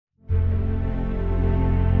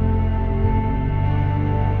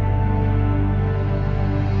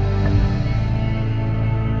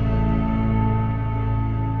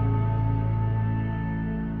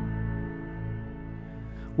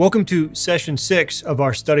Welcome to session 6 of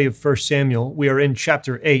our study of 1 Samuel. We are in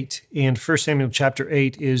chapter 8, and 1 Samuel chapter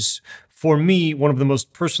 8 is, for me, one of the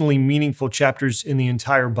most personally meaningful chapters in the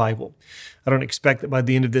entire Bible. I don't expect that by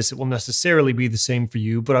the end of this it will necessarily be the same for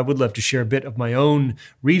you, but I would love to share a bit of my own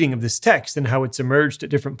reading of this text and how it's emerged at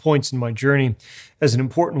different points in my journey as an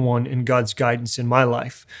important one in God's guidance in my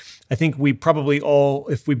life. I think we probably all,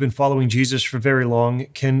 if we've been following Jesus for very long,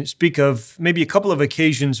 can speak of maybe a couple of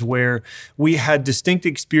occasions where we had distinct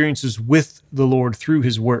experiences with the Lord through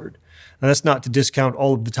His Word. Now, that's not to discount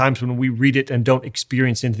all of the times when we read it and don't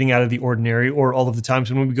experience anything out of the ordinary, or all of the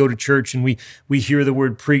times when we go to church and we hear the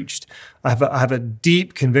Word preached. I have a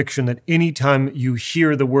deep conviction that anytime you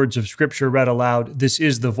hear the words of Scripture read aloud, this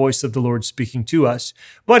is the voice of the Lord speaking to us.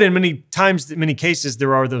 But in many cases,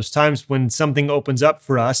 there are those times when something opens up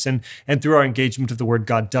for us, and through our engagement of the Word,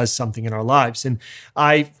 God does something in our lives. And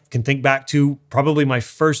I can think back to probably my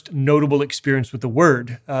first notable experience with the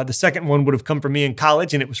Word. The second one would have come from me in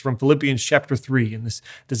college, and it was from Philippians chapter 3, and this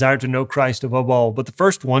desire to know Christ above all. But the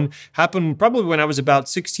first one happened probably when I was about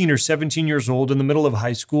 16 or 17 years old in the middle of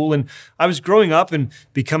high school, and I was growing up and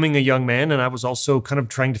becoming a young man, and I was also kind of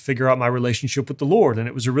trying to figure out my relationship with the Lord. And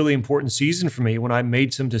it was a really important season for me when I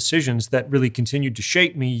made some decisions that really continued to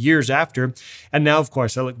shape me years after. And now, of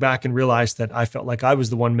course, I look back and realize that I felt like I was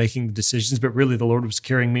the one making the decisions, but really the Lord was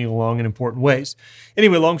carrying me along in important ways.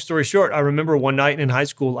 Anyway, long story short, I remember one night in high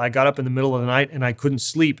school, I got up in the middle of the night and I couldn't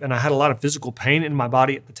sleep, and I had a lot of physical pain in my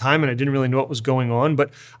body at the time, and I didn't really know what was going on,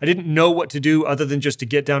 but I didn't know what to do other than just to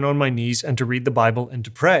get down on my knees and to read the Bible and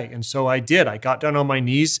to pray. And so I did. I got down on my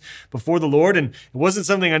knees before the Lord, and it wasn't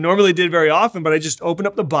something I normally did very often, but I just opened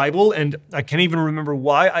up the Bible, and I can't even remember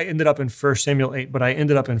why I ended up in 1 Samuel 8, but I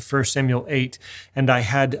ended up in 1 Samuel 8, and I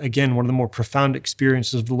had, again, one of the more profound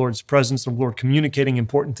experiences of the Lord's presence, of the Lord communicating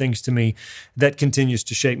important things to me that continues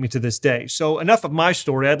to shape me to this day. So enough of my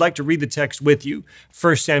story. I'd like to read the text with you,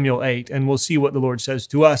 1 Samuel 8, and we'll see what the Lord says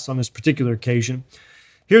to us on this particular occasion.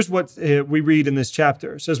 Here's what we read in this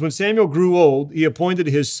chapter. It says, "When Samuel grew old, he appointed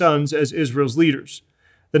his sons as Israel's leaders.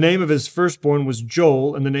 The name of his firstborn was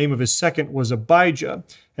Joel, and the name of his second was Abijah,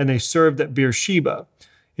 and they served at Beersheba."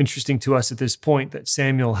 Interesting to us at this point that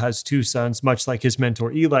Samuel has two sons, much like his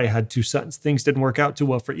mentor Eli had two sons. Things didn't work out too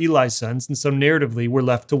well for Eli's sons, and so narratively we're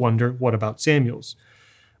left to wonder, what about Samuel's?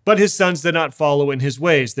 But his sons did not follow in his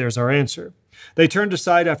ways. There's our answer. They turned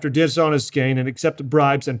aside after dishonest gain and accepted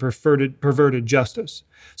bribes and perverted justice.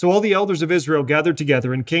 So all the elders of Israel gathered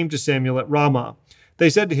together and came to Samuel at Ramah. They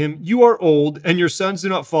said to him, "You are old, and your sons do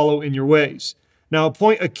not follow in your ways. Now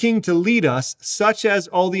appoint a king to lead us, such as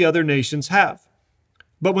all the other nations have."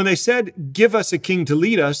 But when they said, "Give us a king to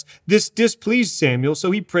lead us," this displeased Samuel,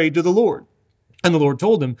 so he prayed to the Lord. And the Lord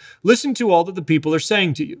told him, "Listen to all that the people are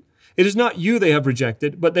saying to you. It is not you they have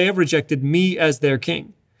rejected, but they have rejected me as their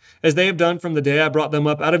king. As they have done from the day I brought them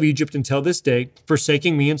up out of Egypt until this day,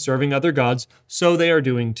 forsaking me and serving other gods, so they are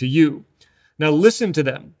doing to you. Now listen to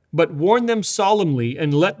them, but warn them solemnly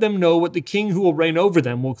and let them know what the king who will reign over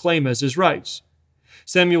them will claim as his rights."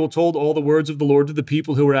 Samuel told all the words of the Lord to the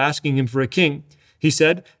people who were asking him for a king. He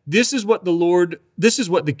said, this is what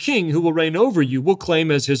the king who will reign over you will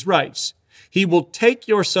claim as his rights. He will take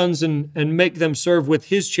your sons and make them serve with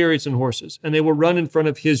his chariots and horses, and they will run in front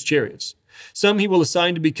of his chariots. Some he will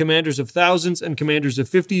assign to be commanders of thousands and commanders of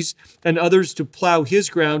 50s, and others to plow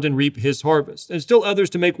his ground and reap his harvest, and still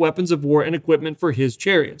others to make weapons of war and equipment for his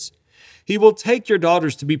chariots. He will take your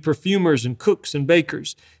daughters to be perfumers and cooks and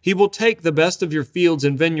bakers. He will take the best of your fields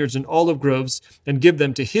and vineyards and olive groves and give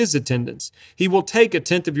them to his attendants. He will take a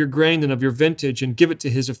tenth of your grain and of your vintage and give it to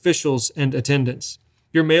his officials and attendants.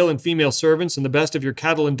 Your male and female servants and the best of your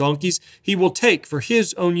cattle and donkeys he will take for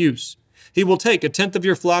his own use. He will take a tenth of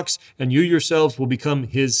your flocks, and you yourselves will become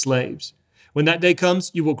his slaves. When that day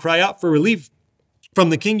comes, you will cry out for relief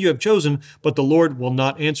from the king you have chosen, but the Lord will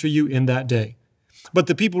not answer you in that day." But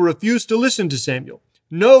the people refused to listen to Samuel.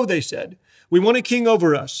 "No," they said, "we want a king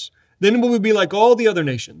over us. Then will we be like all the other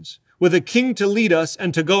nations, with a king to lead us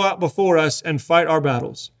and to go out before us and fight our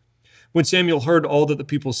battles." When Samuel heard all that the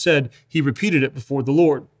people said, he repeated it before the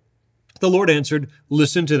Lord. The Lord answered,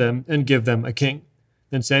 "Listen to them and give them a king."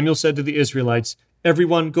 Then Samuel said to the Israelites,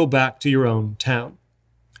 "Everyone go back to your own town."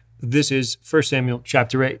 This is 1 Samuel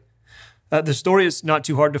chapter 8. The story is not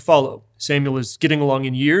too hard to follow. Samuel is getting along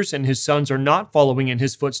in years, and his sons are not following in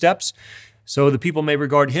his footsteps. So the people may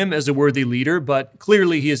regard him as a worthy leader, but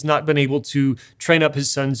clearly he has not been able to train up his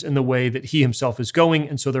sons in the way that he himself is going,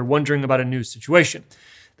 and so they're wondering about a new situation.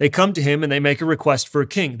 They come to him and they make a request for a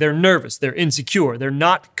king. They're nervous. They're insecure. They're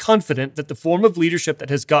not confident that the form of leadership that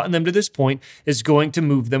has gotten them to this point is going to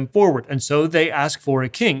move them forward. And so they ask for a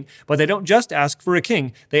king. But they don't just ask for a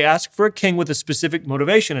king. They ask for a king with a specific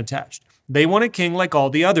motivation attached. They want a king like all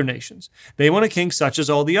the other nations. They want a king such as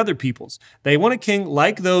all the other peoples. They want a king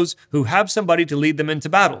like those who have somebody to lead them into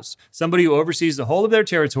battles, somebody who oversees the whole of their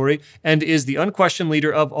territory and is the unquestioned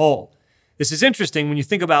leader of all. This is interesting when you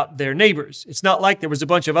think about their neighbors. It's not like there was a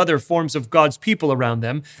bunch of other forms of God's people around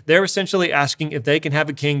them. They're essentially asking if they can have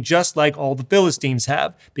a king just like all the Philistines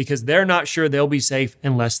have, because they're not sure they'll be safe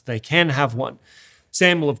unless they can have one.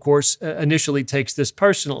 Samuel, of course, initially takes this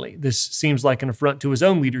personally. This seems like an affront to his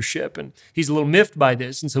own leadership, and he's a little miffed by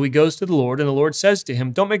this. And so he goes to the Lord, and the Lord says to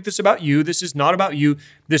him, "Don't make this about you. This is not about you.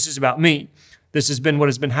 This is about me. This has been what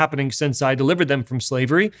has been happening since I delivered them from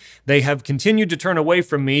slavery. They have continued to turn away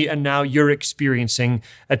from me, and now you're experiencing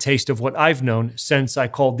a taste of what I've known since I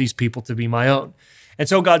called these people to be my own." And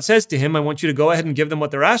so God says to him, "I want you to go ahead and give them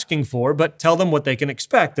what they're asking for, but tell them what they can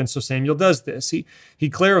expect." And so Samuel does this. He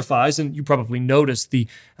clarifies, and you probably notice the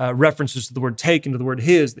references to the word take and to the word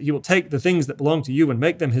his, that he will take the things that belong to you and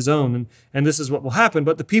make them his own. And this is what will happen.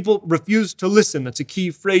 But the people refuse to listen. That's a key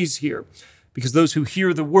phrase here, because those who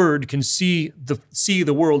hear the word can see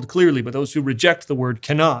the world clearly, but those who reject the word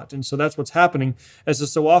cannot. And so that's what's happening, as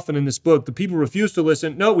is so often in this book. The people refuse to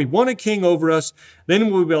listen. No, we want a king over us.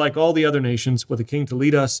 Then we'll be like all the other nations, with a king to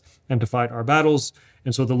lead us and to fight our battles.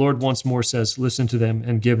 And so the Lord once more says, listen to them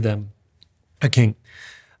and give them a king.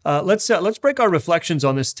 Let's break our reflections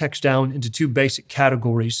on this text down into two basic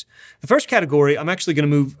categories. The first category I'm actually going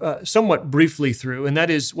to move somewhat briefly through, and that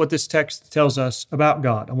is what this text tells us about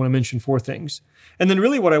God. I want to mention four things. And then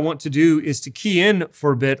really what I want to do is to key in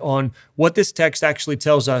for a bit on what this text actually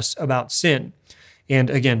tells us about sin. And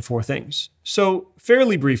again, four things. So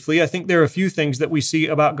fairly briefly, I think there are a few things that we see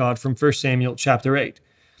about God from 1 Samuel chapter 8.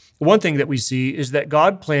 One thing that we see is that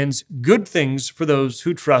God plans good things for those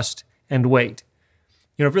who trust and wait.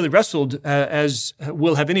 I've really wrestled, as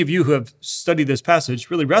will have any of you who have studied this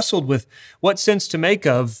passage, really wrestled with what sense to make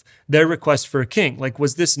of their request for a king. Like,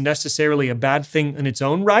 was this necessarily a bad thing in its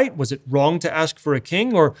own right? Was it wrong to ask for a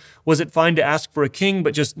king? Or was it fine to ask for a king,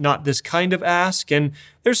 but just not this kind of ask? And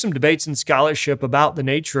there's some debates and scholarship about the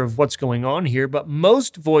nature of what's going on here, but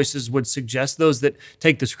most voices would suggest, those that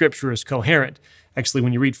take the scripture as coherent. Actually,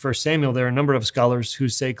 when you read 1 Samuel, there are a number of scholars who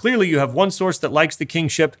say clearly you have one source that likes the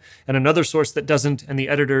kingship and another source that doesn't, and the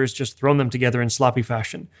editor has just thrown them together in sloppy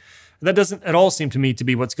fashion. That doesn't at all seem to me to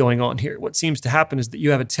be what's going on here. What seems to happen is that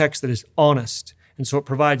you have a text that is honest, and so it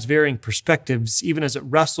provides varying perspectives, even as it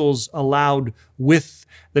wrestles aloud with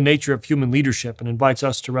the nature of human leadership and invites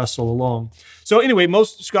us to wrestle along. So anyway,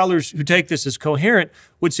 most scholars who take this as coherent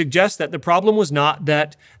would suggest that the problem was not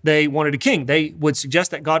that they wanted a king. They would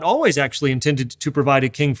suggest that God always actually intended to provide a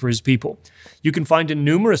king for his people. You can find in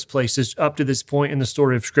numerous places up to this point in the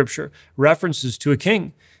story of Scripture references to a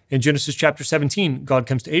king. In Genesis chapter 17, God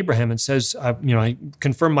comes to Abraham and says, I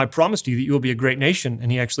confirm my promise to you that you will be a great nation.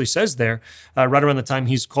 And he actually says there, right around the time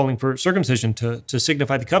he's calling for circumcision to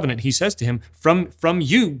signify the covenant, he says to him, from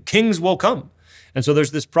you, kings will come. And so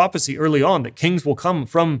there's this prophecy early on that kings will come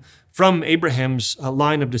from Abraham's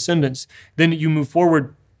line of descendants. Then you move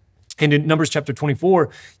forward, and in Numbers chapter 24,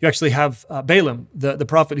 you actually have Balaam, the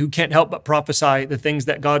prophet who can't help but prophesy the things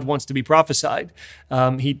that God wants to be prophesied.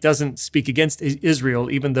 He doesn't speak against Israel,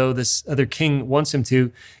 even though this other king wants him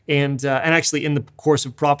to. And actually, in the course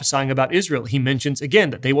of prophesying about Israel, he mentions again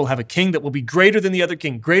that they will have a king that will be greater than the other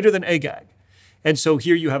king, greater than Agag. And so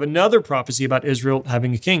here you have another prophecy about Israel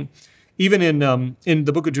having a king. Even in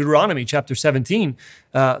the book of Deuteronomy, chapter 17,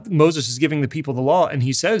 Moses is giving the people the law, and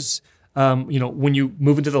he says, when you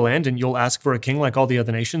move into the land and you'll ask for a king like all the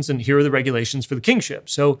other nations, and here are the regulations for the kingship.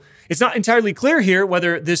 So it's not entirely clear here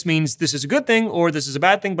whether this means this is a good thing or this is a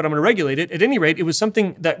bad thing, but I'm going to regulate it. At any rate, it was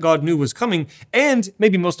something that God knew was coming. And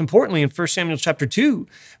maybe most importantly, in 1 Samuel chapter 2,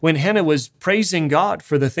 when Hannah was praising God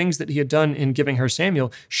for the things that he had done in giving her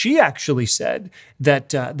Samuel, she actually said that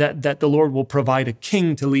the Lord will provide a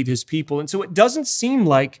king to lead his people. And so it doesn't seem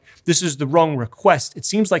like this is the wrong request. It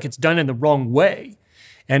seems like it's done in the wrong way.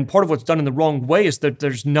 And part of what's done in the wrong way is that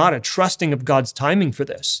there's not a trusting of God's timing for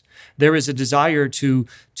this. There is a desire to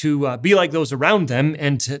be like those around them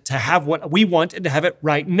and to have what we want and to have it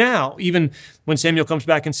right now. Even when Samuel comes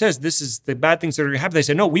back and says, this is the bad things that are going to happen, they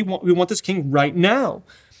say, no, we want this king right now.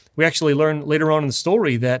 We actually learn later on in the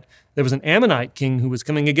story that there was an Ammonite king who was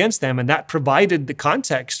coming against them, and that provided the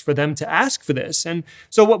context for them to ask for this. And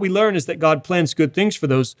so what we learn is that God plans good things for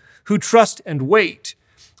those who trust and wait.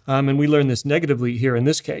 And we learn this negatively here in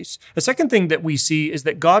this case. A second thing that we see is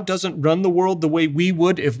that God doesn't run the world the way we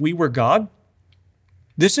would if we were God.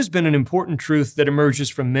 This has been an important truth that emerges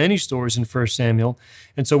from many stories in 1 Samuel,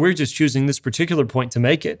 and so we're just choosing this particular point to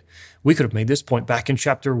make it. We could have made this point back in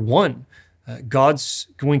chapter 1. God's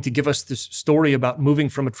going to give us this story about moving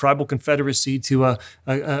from a tribal confederacy to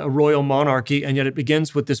a royal monarchy, and yet it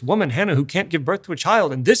begins with this woman, Hannah, who can't give birth to a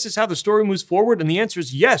child, and this is how the story moves forward, and the answer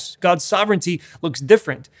is yes, God's sovereignty looks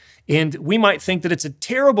different. And we might think that it's a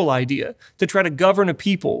terrible idea to try to govern a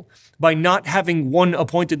people by not having one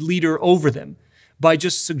appointed leader over them, by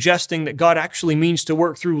just suggesting that God actually means to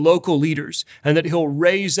work through local leaders and that he'll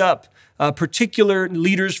raise up particular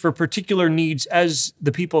leaders for particular needs as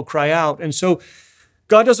the people cry out. And so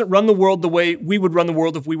God doesn't run the world the way we would run the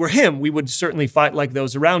world if we were him. We would certainly fight like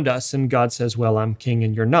those around us. And God says, well, I'm king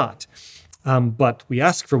and you're not. But we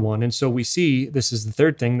ask for one. And so we see, this is the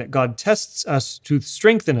third thing, that God tests us to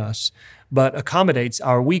strengthen us, but accommodates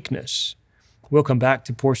our weakness. We'll come back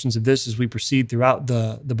to portions of this as we proceed throughout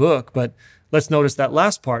the book, but let's notice that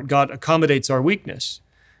last part. God accommodates our weakness.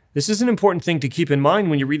 This is an important thing to keep in mind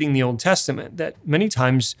when you're reading the Old Testament, that many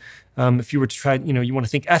times, if you were to try, you want to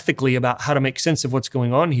think ethically about how to make sense of what's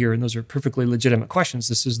going on here, and those are perfectly legitimate questions.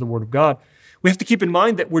 This is the Word of God. We have to keep in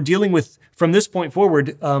mind that we're dealing with, from this point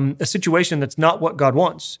forward, a situation that's not what God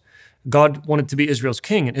wants. God wanted to be Israel's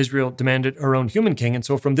king, and Israel demanded her own human king. And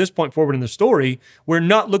so from this point forward in the story, we're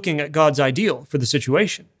not looking at God's ideal for the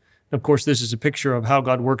situation. Of course, this is a picture of how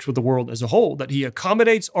God works with the world as a whole, that he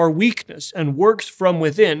accommodates our weakness and works from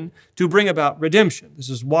within to bring about redemption. This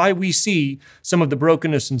is why we see some of the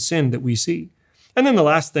brokenness and sin that we see. And then the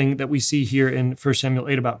last thing that we see here in 1 Samuel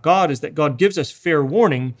 8 about God is that God gives us fair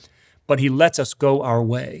warning, but he lets us go our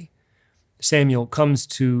way. Samuel comes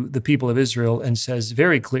to the people of Israel and says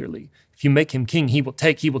very clearly, if you make him king, he will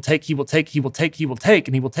take, he will take, he will take, he will take, he will take,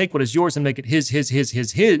 and he will take what is yours and make it his.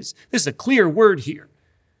 This is a clear word here.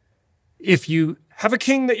 If you have a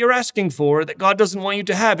king that you're asking for that God doesn't want you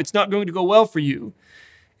to have, it's not going to go well for you.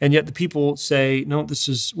 And yet the people say, no, this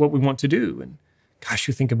is what we want to do. And gosh,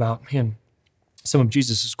 you think about, some of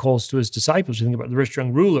Jesus' calls to his disciples. You think about the rich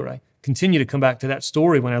young ruler. I continue to come back to that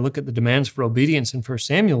story when I look at the demands for obedience in 1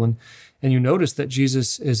 Samuel. And you notice that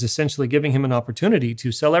Jesus is essentially giving him an opportunity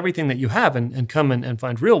to sell everything that you have and come and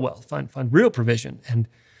find real wealth, find real provision. And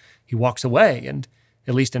he walks away. And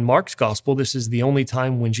at least in Mark's gospel, this is the only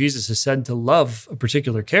time when Jesus is said to love a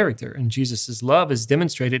particular character. And Jesus' love is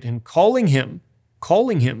demonstrated in calling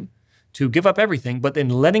him to give up everything, but then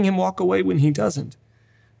letting him walk away when he doesn't.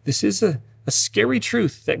 This is a scary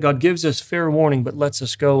truth that God gives us fair warning, but lets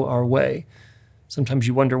us go our way. Sometimes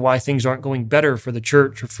you wonder why things aren't going better for the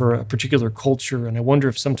church or for a particular culture. And I wonder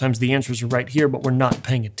if sometimes the answers are right here, but we're not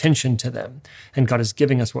paying attention to them. And God is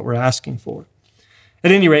giving us what we're asking for.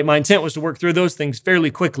 At any rate, my intent was to work through those things fairly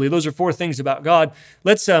quickly. Those are 4 things about God.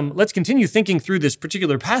 Let's continue thinking through this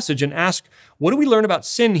particular passage and ask, what do we learn about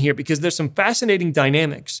sin here? Because there's some fascinating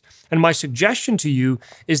dynamics. And my suggestion to you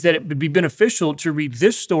is that it would be beneficial to read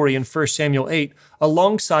this story in 1 Samuel 8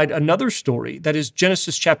 alongside another story, that is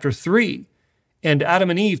Genesis chapter 3. And Adam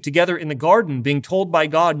and Eve together in the garden being told by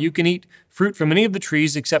God, you can eat fruit from any of the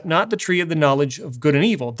trees except not the tree of the knowledge of good and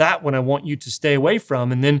evil. That one I want you to stay away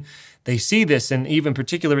from. And then they see this, and Eve in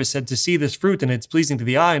particular is said to see this fruit, and it's pleasing to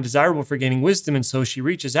the eye and desirable for gaining wisdom. And so she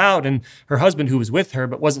reaches out, and her husband, who was with her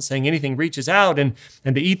but wasn't saying anything, reaches out, and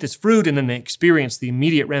they eat this fruit, and then they experience the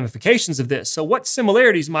immediate ramifications of this. So what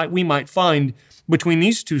similarities we might find between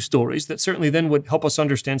these 2 stories that certainly then would help us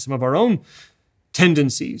understand some of our own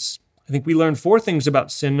tendencies? I think we learn 4 things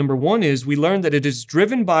about sin. Number 1 is we learn that it is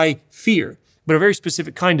driven by fear, but a very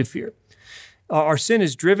specific kind of fear. Our sin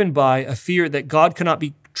is driven by a fear that God cannot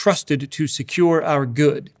be trusted to secure our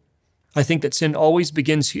good. I think that sin always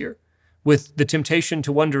begins here with the temptation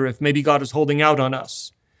to wonder if maybe God is holding out on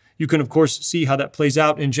us. You can, of course, see how that plays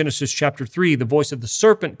out in Genesis chapter 3. The voice of the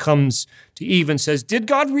serpent comes to Eve and says, did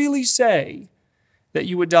God really say that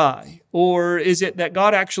you would die? Or is it that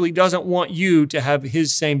God actually doesn't want you to have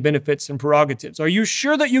his same benefits and prerogatives? Are you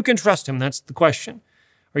sure that you can trust him? That's the question.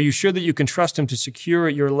 Are you sure that you can trust him to secure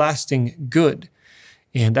your lasting good?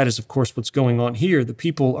 And that is, of course, what's going on here. The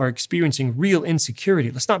people are experiencing real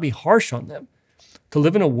insecurity. Let's not be harsh on them. To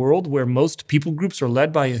live in a world where most people groups are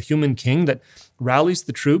led by a human king that rallies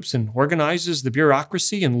the troops and organizes the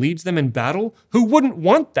bureaucracy and leads them in battle, who wouldn't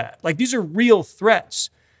want that? Like, these are real threats.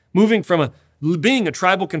 Moving from being a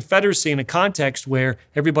tribal confederacy in a context where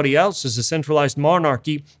everybody else is a centralized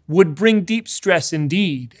monarchy would bring deep stress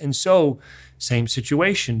indeed. And so, same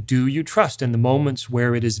situation. Do you trust in the moments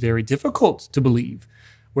where it is very difficult to believe,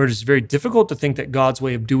 where it is very difficult to think that God's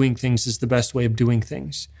way of doing things is the best way of doing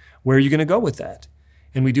things. Where are you going to go with that?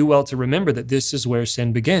 And we do well to remember that this is where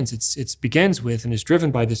sin begins. It begins with and is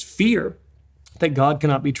driven by this fear that God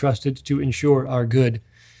cannot be trusted to ensure our good.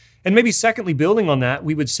 And maybe secondly, building on that,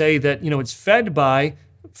 we would say that, it's fed by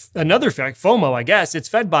another fact, FOMO, I guess. It's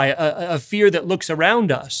fed by a fear that looks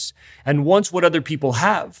around us and wants what other people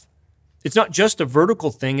have. It's not just a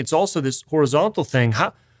vertical thing. It's also this horizontal thing.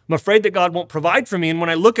 I'm afraid that God won't provide for me. And when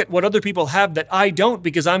I look at what other people have that I don't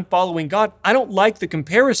because I'm following God, I don't like the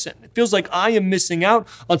comparison. It feels like I am missing out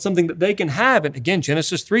on something that they can have. And again,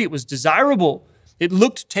 Genesis 3, it was desirable. It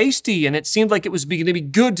looked tasty and it seemed like it was going to be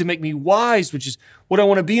good to make me wise, which is what I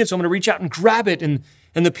want to be. And so I'm going to reach out and grab it. And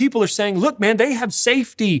the people are saying, look, man, they have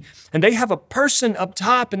safety and they have a person up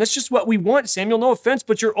top. And that's just what we want, Samuel. No offense,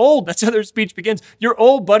 but you're old. That's how their speech begins. You're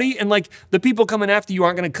old, buddy. And the people coming after you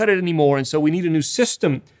aren't going to cut it anymore. And so we need a new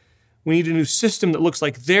system. We need a new system that looks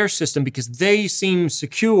like their system because they seem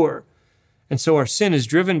secure. And so our sin is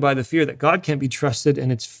driven by the fear that God can't be trusted,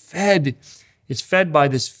 and it's fed by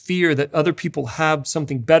this fear that other people have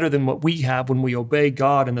something better than what we have when we obey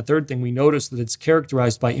God. And the third thing, we notice that it's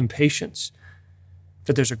characterized by impatience,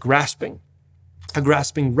 that there's a grasping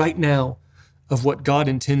right now of what God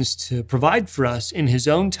intends to provide for us in his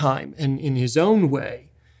own time and in his own way.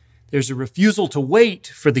 There's a refusal to wait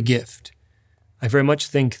for the gift. I very much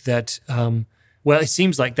think that, it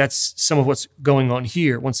seems like that's some of what's going on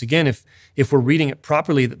here. Once again, if we're reading it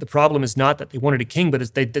properly, that the problem is not that they wanted a king, but it's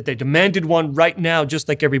that they demanded one right now, just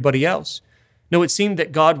like everybody else. No, it seemed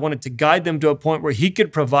that God wanted to guide them to a point where he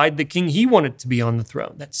could provide the king he wanted to be on the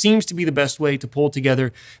throne. That seems to be the best way to pull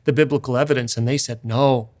together the biblical evidence. And they said,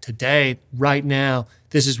 no, today, right now,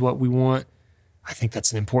 this is what we want. I think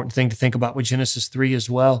that's an important thing to think about with Genesis 3 as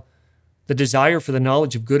well. The desire for the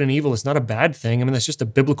knowledge of good and evil is not a bad thing. That's just a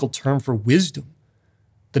biblical term for wisdom.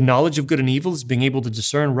 The knowledge of good and evil is being able to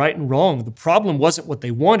discern right and wrong. The problem wasn't what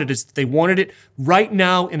they wanted, it's that they wanted it right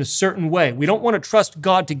now in a certain way. We don't want to trust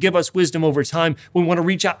God to give us wisdom over time. We want to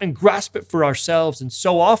reach out and grasp it for ourselves. And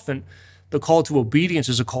so often, the call to obedience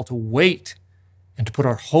is a call to wait and to put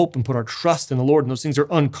our hope and put our trust in the Lord. And those things are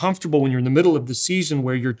uncomfortable when you're in the middle of the season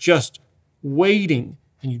where you're just waiting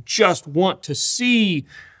and you just want to see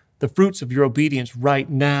the fruits of your obedience right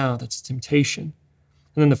now. That's temptation.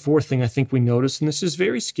 And then the fourth thing I think we notice, and this is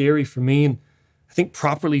very scary for me, and I think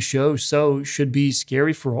properly should be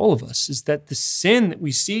scary for all of us, is that the sin that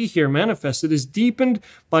we see here manifested is deepened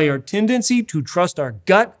by our tendency to trust our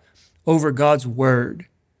gut over God's word.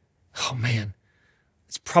 Oh man,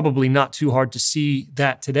 it's probably not too hard to see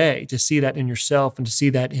that today, to see that in yourself and to see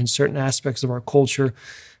that in certain aspects of our culture.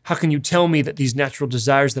 How can you tell me that these natural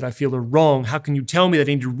desires that I feel are wrong? How can you tell me that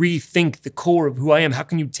I need to rethink the core of who I am? How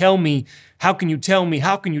can you tell me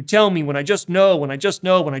when I just know?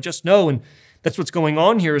 And that's what's going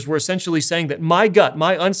on here is we're essentially saying that my gut,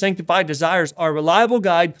 my unsanctified desires are a reliable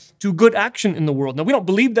guide to good action in the world. Now, we don't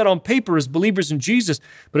believe that on paper as believers in Jesus,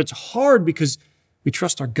 but it's hard because we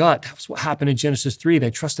trust our gut. That's what happened in Genesis 3. They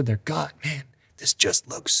trusted their gut. Man, this just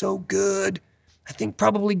looks so good. I think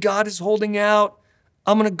probably God is holding out.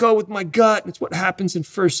 I'm going to go with my gut. That's what happens in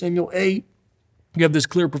 1 Samuel 8. You have this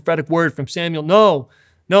clear prophetic word from Samuel. No,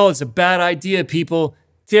 it's a bad idea, people.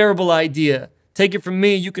 Terrible idea. Take it from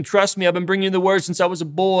me. You can trust me. I've been bringing you the word since I was a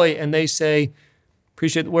boy. And they say,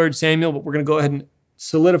 appreciate the word, Samuel, but we're going to go ahead and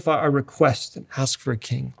solidify our request and ask for a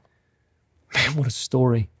king. Man, what a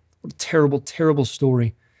story. What a terrible, terrible story.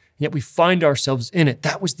 And yet we find ourselves in it.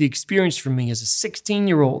 That was the experience for me as a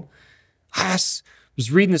 16-year-old. I was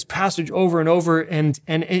reading this passage over and over, and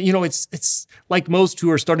it's like most who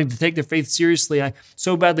are starting to take their faith seriously. I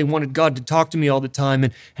so badly wanted God to talk to me all the time,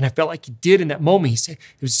 and I felt like he did in that moment. He said,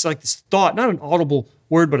 it was just like this thought, not an audible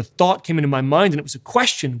word, but a thought came into my mind, and it was a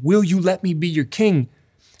question: will you let me be your king?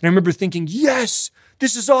 And I remember thinking, yes,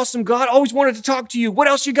 this is awesome, God. I always wanted to talk to you. What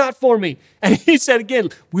else you got for me? And he said again,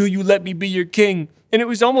 will you let me be your king? And it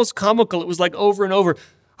was almost comical. It was like over and over.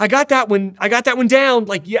 I got that one down.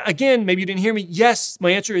 Like, yeah, again, maybe you didn't hear me. Yes, my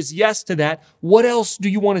answer is yes to that. What else do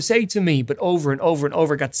you want to say to me? But over and over and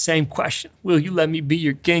over, I got the same question. Will you let me be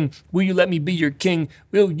your king? Will you let me be your king?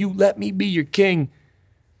 Will you let me be your king?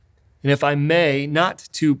 And if I may, not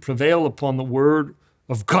to prevail upon the word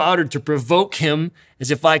of God or to provoke him as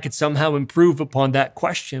if I could somehow improve upon that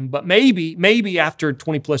question, but maybe after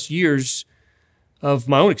 20 plus years of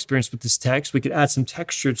my own experience with this text, we could add some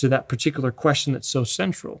texture to that particular question that's so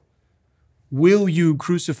central. Will you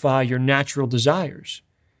crucify your natural desires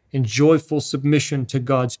in joyful submission to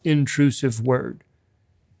God's intrusive word?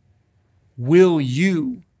 Will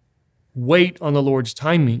you wait on the Lord's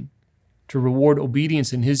timing, to reward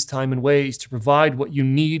obedience in His time and ways, to provide what you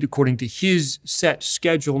need according to His set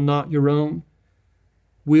schedule, not your own?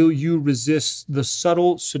 Will you resist the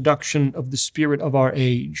subtle seduction of the spirit of our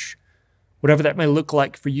age? Whatever that may look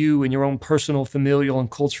like for you in your own personal, familial, and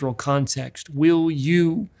cultural context, will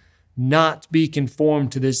you not be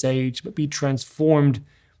conformed to this age, but be transformed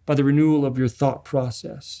by the renewal of your thought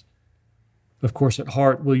process? Of course, at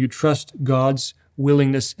heart, will you trust God's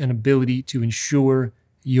willingness and ability to ensure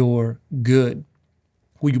your good?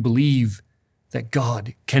 Will you believe that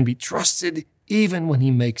God can be trusted even when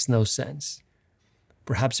He makes no sense?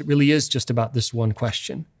 Perhaps it really is just about this one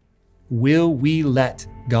question. Will we let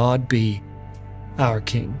God be our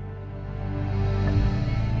King?